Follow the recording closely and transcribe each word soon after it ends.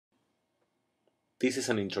This is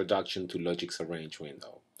an introduction to Logic's Arrange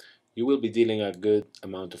window. You will be dealing a good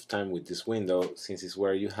amount of time with this window since it's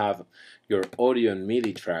where you have your audio and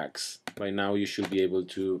MIDI tracks. By now you should be able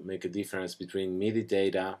to make a difference between MIDI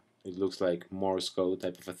data, it looks like Morse code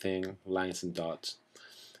type of a thing, lines and dots,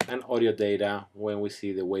 and audio data when we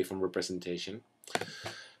see the waveform representation.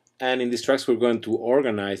 And in these tracks we're going to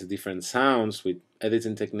organize the different sounds with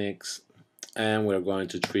editing techniques, and we're going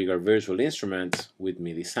to trigger virtual instruments with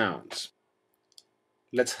MIDI sounds.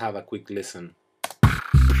 Let's have a quick listen.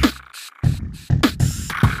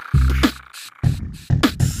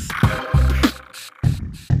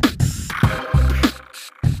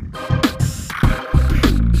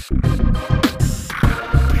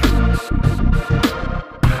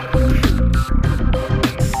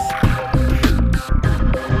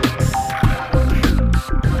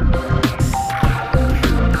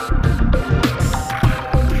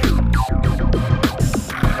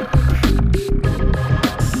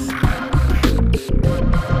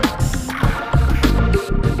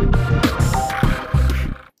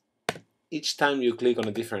 Each time you click on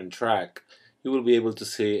a different track, you will be able to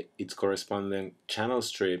see its corresponding channel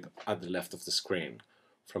strip at the left of the screen.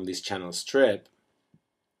 From this channel strip,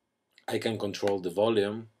 I can control the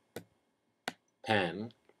volume,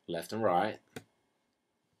 pan, left and right,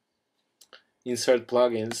 insert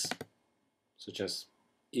plugins, such as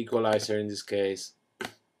equalizer in this case.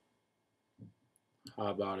 How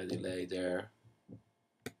about a delay there?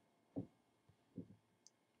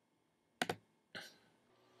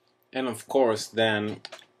 And of course, then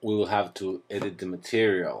we will have to edit the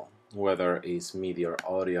material, whether it's MIDI or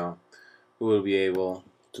audio. We will be able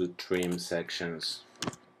to trim sections,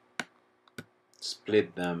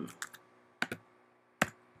 split them,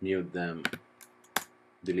 mute them,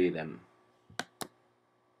 delete them,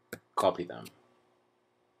 copy them.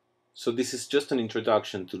 So this is just an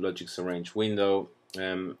introduction to Logic's Arrange window.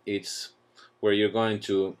 It's where you're going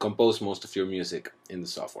to compose most of your music in the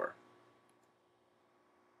software.